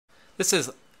This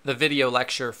is the video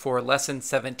lecture for Lesson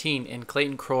 17 in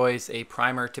Clayton Croy's A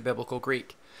Primer to Biblical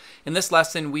Greek. In this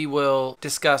lesson, we will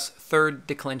discuss third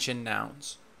declension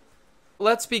nouns.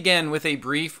 Let's begin with a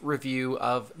brief review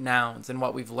of nouns and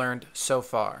what we've learned so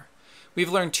far.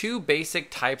 We've learned two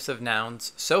basic types of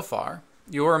nouns so far.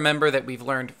 You'll remember that we've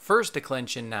learned first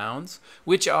declension nouns,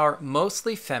 which are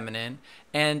mostly feminine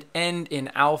and end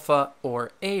in alpha or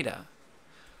eta.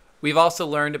 We've also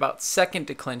learned about second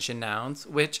declension nouns,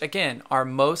 which again are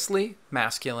mostly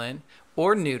masculine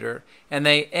or neuter, and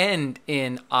they end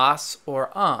in os or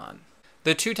on.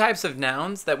 The two types of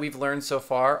nouns that we've learned so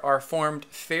far are formed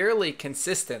fairly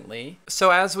consistently. So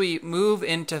as we move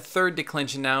into third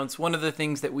declension nouns, one of the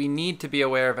things that we need to be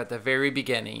aware of at the very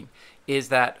beginning is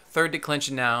that third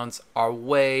declension nouns are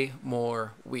way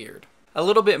more weird. A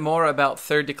little bit more about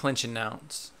third declension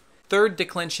nouns. Third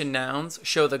declension nouns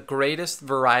show the greatest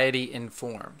variety in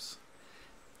forms.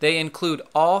 They include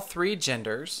all three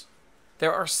genders.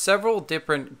 There are several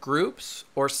different groups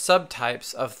or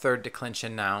subtypes of third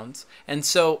declension nouns, and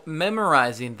so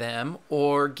memorizing them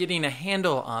or getting a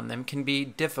handle on them can be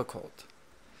difficult.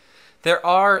 There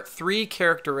are three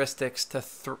characteristics to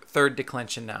third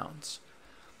declension nouns.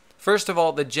 First of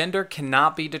all, the gender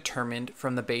cannot be determined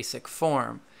from the basic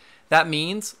form. That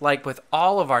means, like with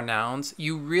all of our nouns,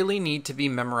 you really need to be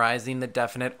memorizing the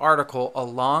definite article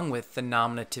along with the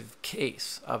nominative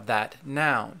case of that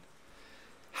noun.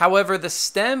 However, the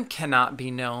stem cannot be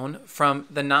known from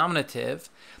the nominative,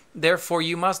 therefore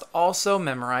you must also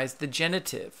memorize the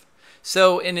genitive.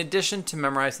 So in addition to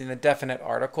memorizing the definite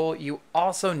article, you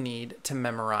also need to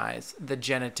memorize the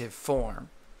genitive form.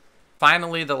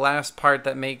 Finally, the last part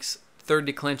that makes third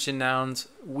declension nouns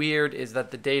weird is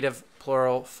that the dative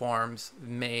plural forms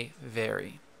may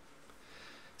vary.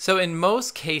 So in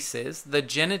most cases, the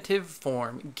genitive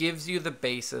form gives you the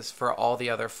basis for all the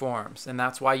other forms, and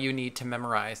that's why you need to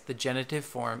memorize the genitive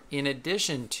form in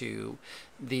addition to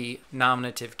the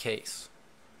nominative case.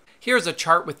 Here's a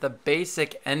chart with the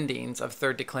basic endings of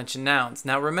third declension nouns.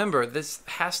 Now remember, this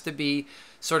has to be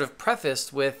sort of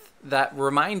prefaced with that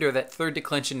reminder that third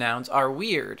declension nouns are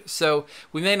weird. So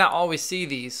we may not always see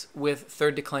these with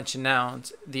third declension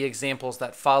nouns, the examples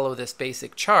that follow this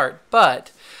basic chart,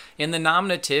 but in the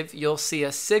nominative, you'll see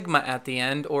a sigma at the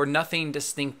end or nothing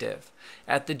distinctive.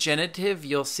 At the genitive,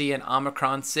 you'll see an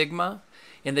omicron sigma.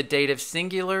 In the dative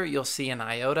singular, you'll see an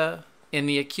iota. In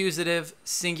the accusative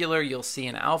singular, you'll see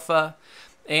an alpha.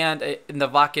 And in the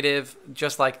vocative,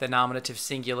 just like the nominative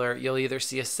singular, you'll either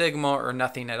see a sigma or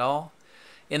nothing at all.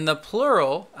 In the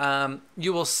plural,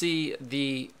 you will see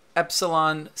the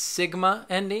epsilon sigma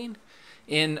ending.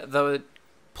 In the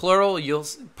plural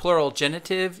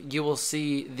genitive, you will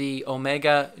see the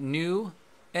omega nu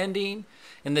ending.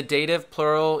 In the dative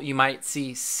plural, you might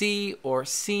see C or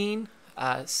seen,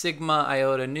 sigma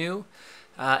iota nu.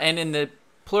 And in the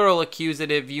plural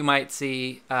accusative, you might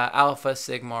see alpha,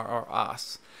 sigma, or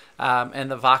os.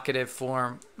 And the vocative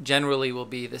form generally will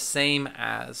be the same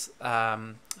as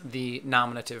the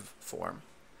nominative form.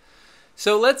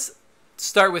 So let's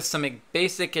start with some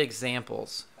basic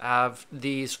examples of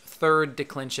these third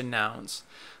declension nouns.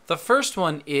 The first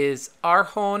one is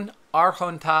archon,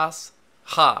 archontas,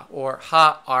 ha, or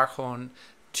ha archon,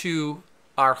 to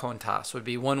archontas would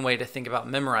be one way to think about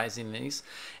memorizing these.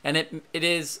 And it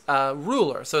is a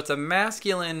ruler, so it's a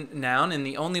masculine noun, and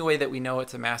the only way that we know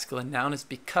it's a masculine noun is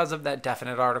because of that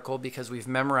definite article, because we've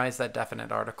memorized that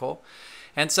definite article.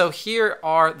 And so here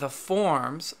are the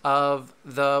forms of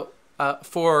the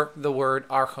for the word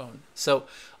archon. So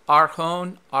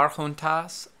archon,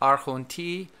 archontas,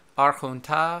 archonti,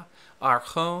 archonta,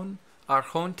 archon,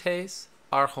 archontes,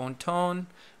 archonton,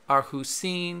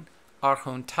 archusin,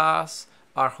 archontas,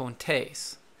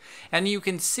 archontes. And you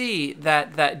can see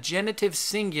that that genitive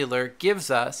singular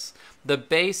gives us the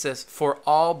basis for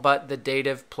all but the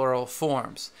dative plural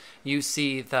forms. You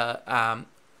see the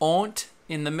ont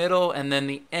in the middle and then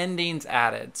the endings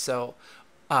added. So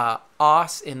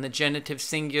os in the genitive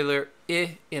singular,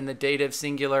 I in the dative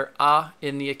singular, a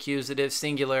in the accusative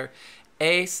singular,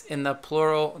 es in the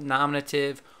plural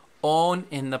nominative, on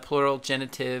in the plural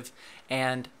genitive,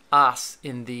 and as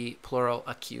in the plural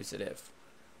accusative.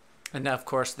 And now, of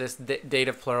course, this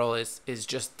dative plural is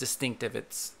just distinctive.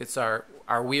 It's our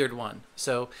weird one.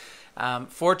 So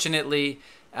fortunately,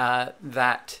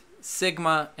 that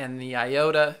sigma and the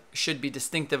iota should be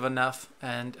distinctive enough.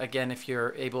 And again, if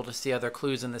you're able to see other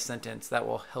clues in the sentence, that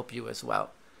will help you as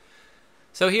well.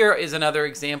 So here is another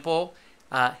example.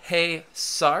 He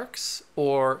sarx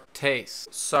or tes.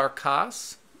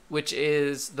 Sarkos, which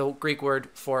is the Greek word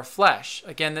for flesh.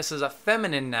 Again, this is a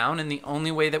feminine noun, and the only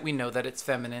way that we know that it's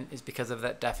feminine is because of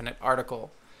that definite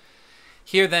article.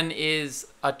 Here then is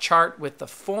a chart with the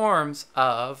forms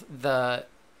of the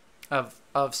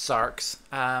sarx,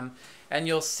 and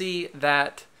you'll see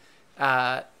that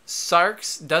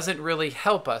sarx doesn't really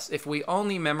help us. If we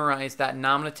only memorize that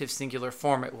nominative singular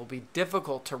form, it will be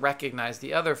difficult to recognize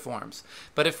the other forms.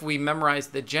 But if we memorize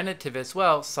the genitive as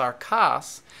well,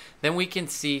 sarkas, then we can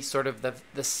see sort of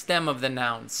the stem of the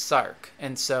noun sark.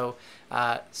 And so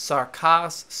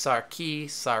sarkas, sarki,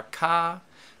 sarka,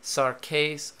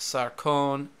 sarkes,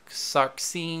 sarkon,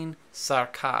 sarksin,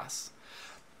 sarkas.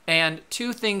 And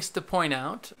two things to point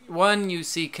out. One, you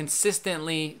see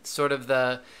consistently sort of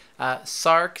the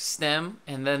sark stem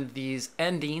and then these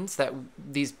endings,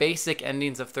 these basic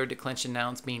endings of third declension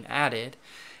nouns being added.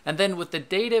 And then with the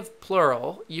dative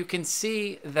plural, you can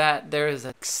see that there is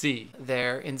a xi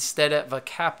there instead of a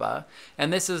kappa.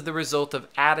 And this is the result of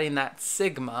adding that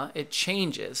sigma. It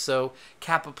changes. So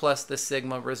kappa plus the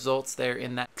sigma results there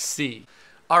in that xi.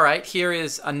 All right, here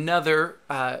is another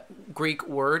Greek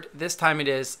word. This time it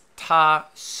is ta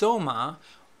soma,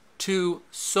 to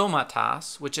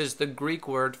somatas, which is the Greek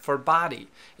word for body.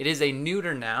 It is a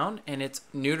neuter noun, and it's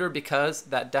neuter because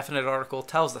that definite article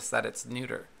tells us that it's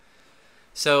neuter.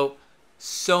 So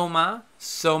soma,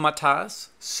 somatas,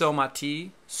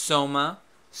 somati, soma,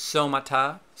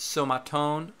 somata,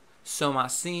 somaton,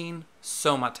 somasin,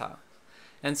 somata.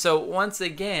 And so once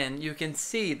again, you can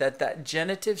see that that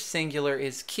genitive singular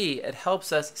is key. It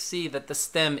helps us see that the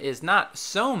stem is not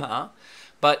soma,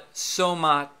 but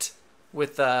somat,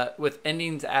 with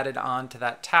endings added on to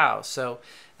that tau. So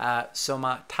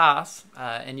somatas,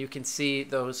 and you can see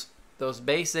those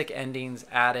basic endings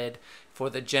added for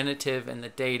the genitive and the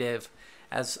dative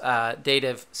as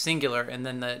dative singular, and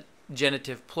then the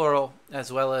genitive plural,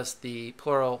 as well as the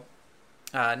plural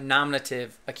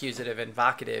nominative, accusative, and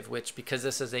vocative, which, because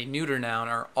this is a neuter noun,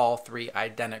 are all three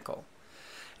identical.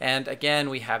 And again,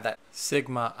 we have that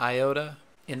sigma iota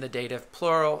in the dative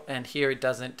plural, and here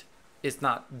it's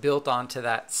not built onto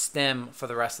that stem for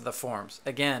the rest of the forms.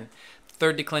 Again,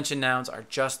 third declension nouns are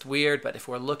just weird, but if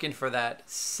we're looking for that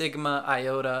sigma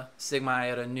iota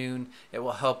noon, it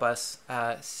will help us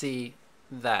see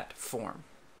that form.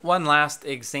 One last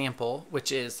example,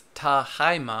 which is ta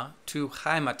haima, to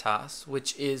haimatas,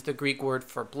 which is the Greek word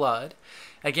for blood.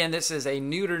 Again, this is a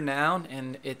neuter noun,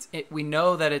 and we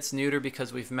know that it's neuter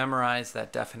because we've memorized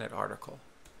that definite article.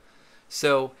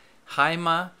 So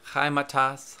haima,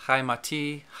 haimatas,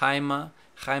 haimati, haima,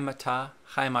 haimata,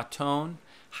 haimaton,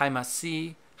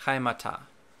 haimasi, haimata.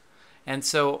 And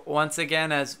so once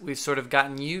again, as we've sort of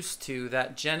gotten used to,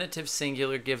 that genitive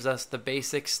singular gives us the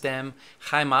basic stem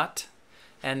haimat,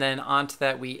 and then onto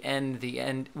that we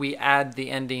add the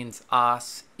endings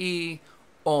as, I,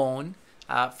 on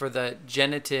for the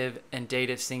genitive and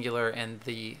dative singular and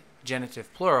the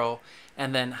genitive plural,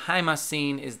 and then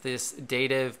haimasin is this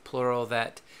dative plural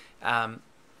that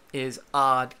is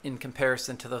odd in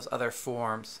comparison to those other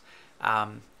forms,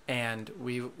 and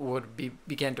we would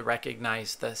begin to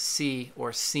recognize the si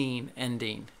or sin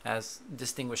ending as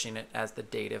distinguishing it as the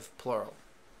dative plural.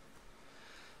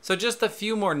 So just a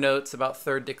few more notes about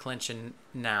third declension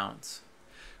nouns.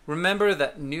 Remember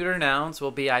that neuter nouns will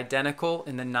be identical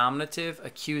in the nominative,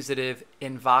 accusative,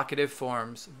 and vocative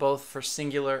forms, both for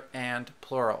singular and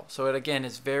plural. So it again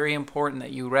is very important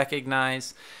that you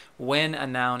recognize when a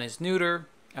noun is neuter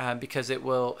because it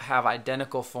will have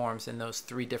identical forms in those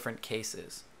three different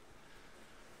cases.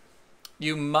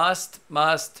 You must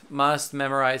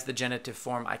memorize the genitive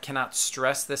form. I cannot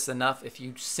stress this enough. If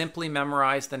you simply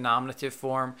memorize the nominative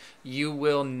form, you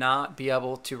will not be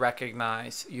able to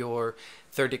recognize your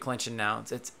third declension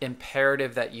nouns. It's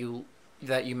imperative that you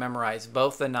memorize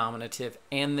both the nominative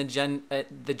and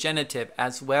the genitive,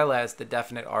 as well as the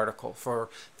definite article for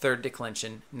third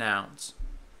declension nouns.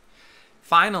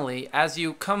 Finally, as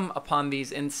you come upon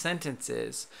these in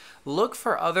sentences, look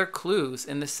for other clues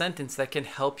in the sentence that can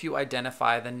help you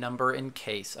identify the number and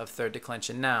case of third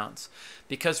declension nouns.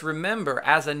 Because remember,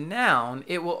 as a noun,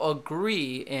 it will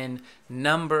agree in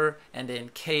number and in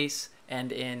case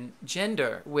and in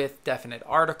gender with definite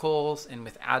articles and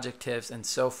with adjectives and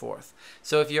so forth.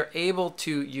 So if you're able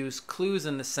to use clues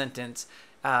in the sentence,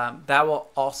 that will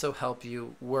also help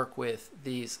you work with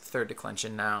these third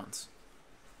declension nouns.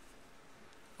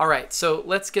 All right, so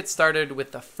let's get started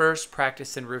with the first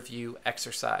practice and review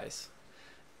exercise.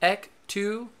 Ek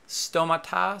tu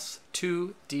stomatas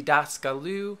tu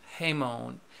didaskalou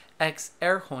hemon, ex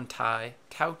erhontai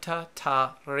tauta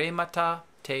ta remata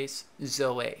tes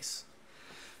zoes.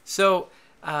 So,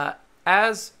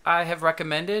 as I have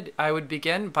recommended, I would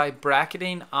begin by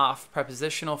bracketing off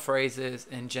prepositional phrases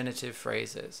and genitive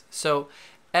phrases. So,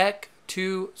 ek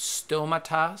tu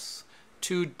stomatas,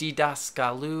 tu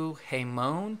didaskalou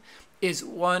hemon is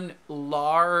one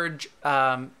large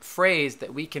phrase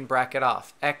that we can bracket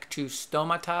off. Ek tu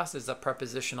stomatas is a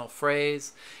prepositional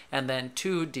phrase, and then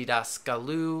tu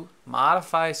didaskalou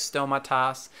modifies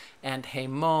stomatas, and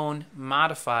hemon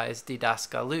modifies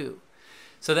didaskalou.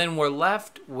 So then we're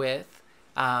left with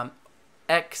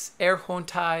ex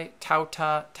erhontai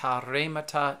tauta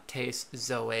taremata tes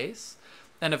zoes.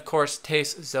 And of course,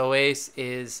 tes zoes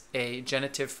is a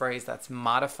genitive phrase that's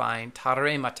modifying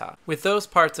taremata. With those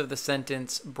parts of the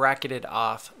sentence bracketed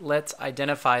off, let's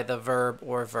identify the verb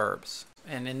or verbs.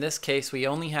 And in this case, we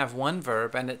only have one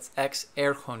verb, and it's ex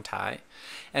erhontai.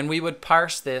 And we would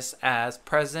parse this as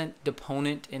present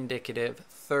deponent indicative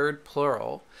third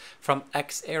plural from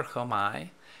ex erhomai.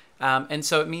 And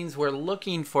so it means we're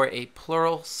looking for a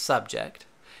plural subject.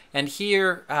 And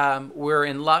here we're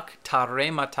in luck.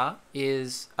 Taremata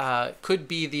is could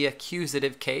be the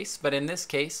accusative case, but in this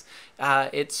case,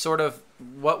 it's sort of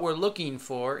what we're looking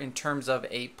for in terms of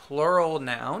a plural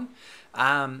noun.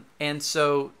 And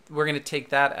so we're going to take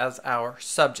that as our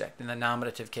subject in the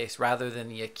nominative case rather than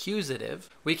the accusative.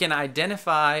 We can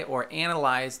identify or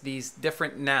analyze these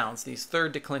different nouns, these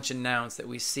third declension nouns that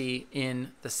we see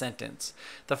in the sentence.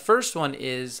 The first one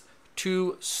is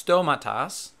tu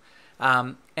stomatas.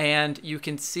 And you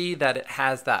can see that it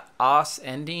has that os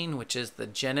ending, which is the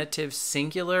genitive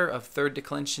singular of third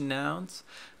declension nouns.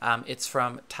 It's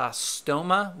from ta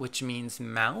stoma, which means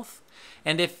mouth.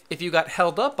 And if you got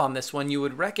held up on this one, you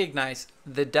would recognize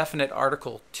the definite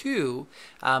article tu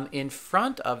in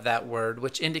front of that word,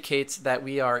 which indicates that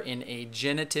we are in a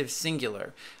genitive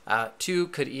singular. Tu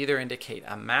could either indicate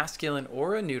a masculine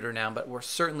or a neuter noun, but we're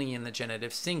certainly in the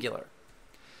genitive singular.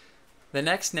 The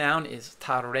next noun is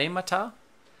taremata.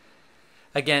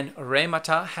 Again,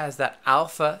 remata has that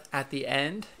alpha at the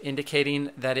end, indicating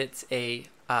that it's a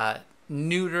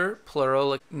neuter,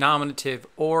 plural, nominative,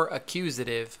 or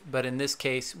accusative, but in this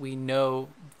case, we know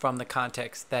from the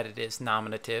context that it is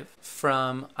nominative.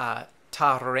 From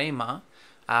tarema,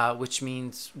 which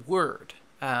means word.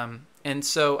 And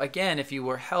so again, if you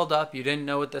were held up, you didn't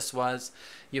know what this was,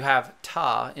 you have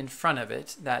ta in front of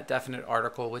it, that definite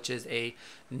article, which is a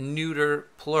neuter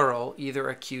plural, either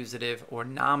accusative or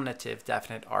nominative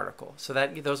definite article. So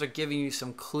that those are giving you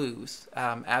some clues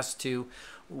as to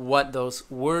what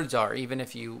those words are, even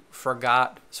if you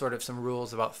forgot sort of some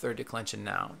rules about third declension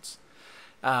nouns.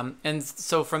 And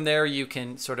so from there, you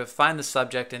can sort of find the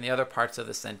subject and the other parts of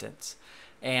the sentence,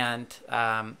 and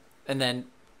then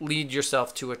lead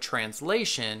yourself to a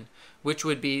translation, which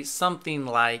would be something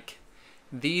like,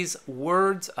 these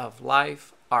words of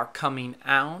life are coming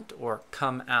out or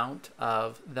come out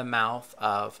of the mouth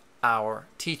of our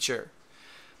teacher.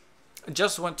 I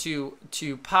just want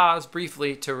to pause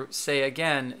briefly to say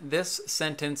again, this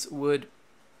sentence would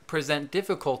present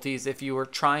difficulties if you were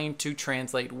trying to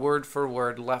translate word for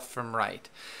word left from right,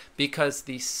 because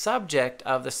the subject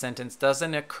of the sentence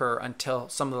doesn't occur until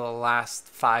some of the last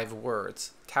 5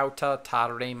 words. Tauta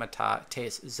taremata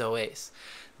tes zoes.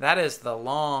 That is the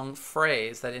long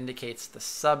phrase that indicates the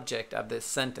subject of this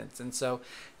sentence. And so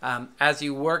as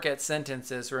you work at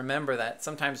sentences, remember that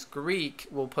sometimes Greek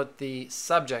will put the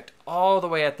subject all the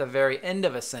way at the very end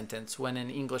of a sentence, when in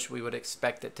English we would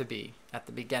expect it to be at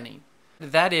the beginning.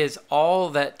 That is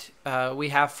all that we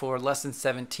have for Lesson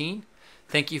 17.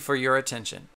 Thank you for your attention.